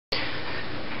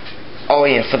Oh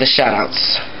yeah, for the shout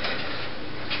outs.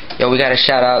 Yo, we got a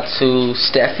shout out to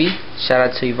Steffi, shout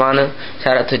out to Ivana,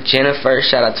 shout out to Jennifer,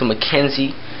 shout out to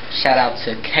Mackenzie, shout out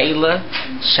to Kayla,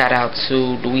 shout out to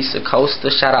Luisa Costa,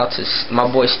 shout out to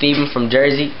my boy Steven from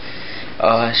Jersey,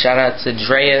 shout out to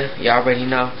Drea, you already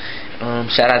know,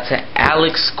 shout out to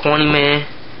Alex, Corny Man.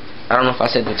 I don't know if I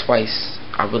said that twice.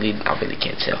 I really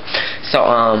can't tell. So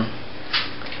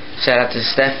shout out to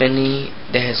Stephanie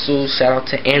De Jesus, shout out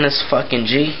to Anna's fucking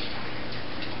G.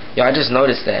 Yo, I just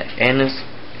noticed that. Anna's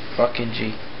fucking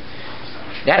G.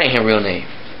 That ain't her real name.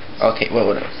 Okay, well,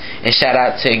 whatever. And shout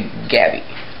out to Gabby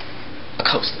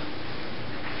Acosta.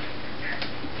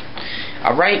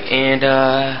 Alright, and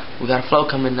we got a flow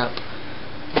coming up.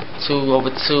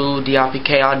 2/2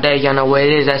 DRPK all day. Y'all know what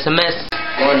it is. SMS.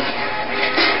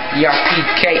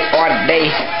 DRPK all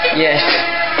day. Yeah.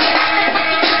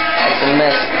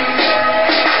 SMS.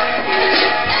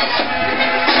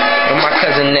 Where my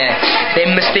cousin at? They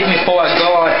mistake me for a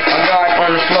god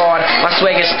on the floor. My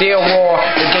swag is still raw,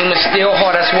 the game is still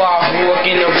hard. That's why I walk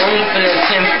in the room feeling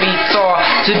 10 feet tall.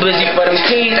 Too busy for them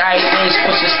keys, I ain't things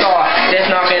push a star.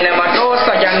 That's knocking at my door,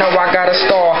 so y'all know I got a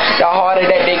star. The harder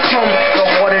that they come, the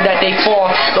harder that they fall.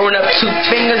 Throwing up 2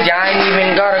 fingers, y'all ain't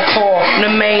even got a call.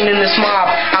 The main in this mob,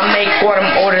 I make all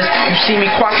them orders. You see me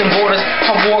crossing borders,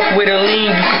 I walk with a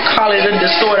lean, you could call it a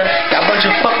disorder. Got a bunch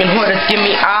of fucking hoarders, give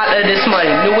me all of this money.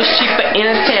 Knew it's cheaper in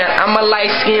a town. I'm a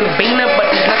light-skinned beaner, but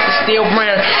there's nothing still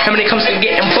brown. And when it comes to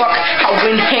getting buck, I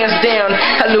win hands down.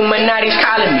 Illuminati's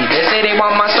calling me. They say they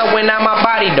want my soul and not my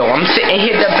body though. I'm sitting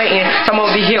here debating. I'm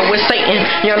over here with Satan.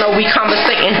 Y'all know we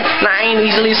conversating. Now I ain't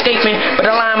easily escaping, but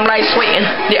the limelight's waiting.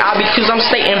 The RBQs I'm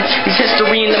stating. It's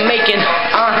history in the making.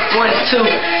 1, 2.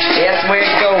 That's where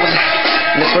it goes.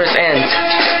 And that's where it ends.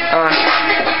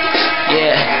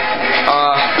 Yeah.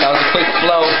 That was a quick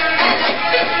flow.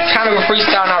 Kind of a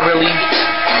freestyle, not really.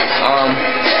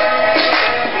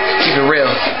 Keep it real.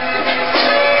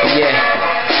 But yeah,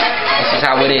 this is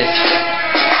how it is.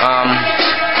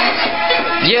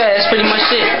 Yeah, that's pretty much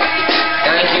it.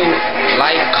 Thank you.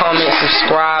 Like, comment,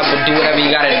 subscribe, or do whatever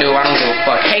you gotta do. I don't give a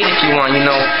fuck. Hate if you want, you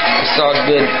know. It's all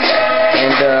good.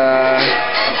 And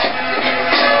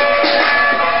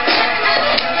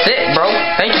that's it, bro.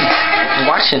 Thank you for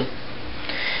watching.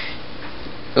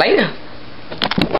 Later.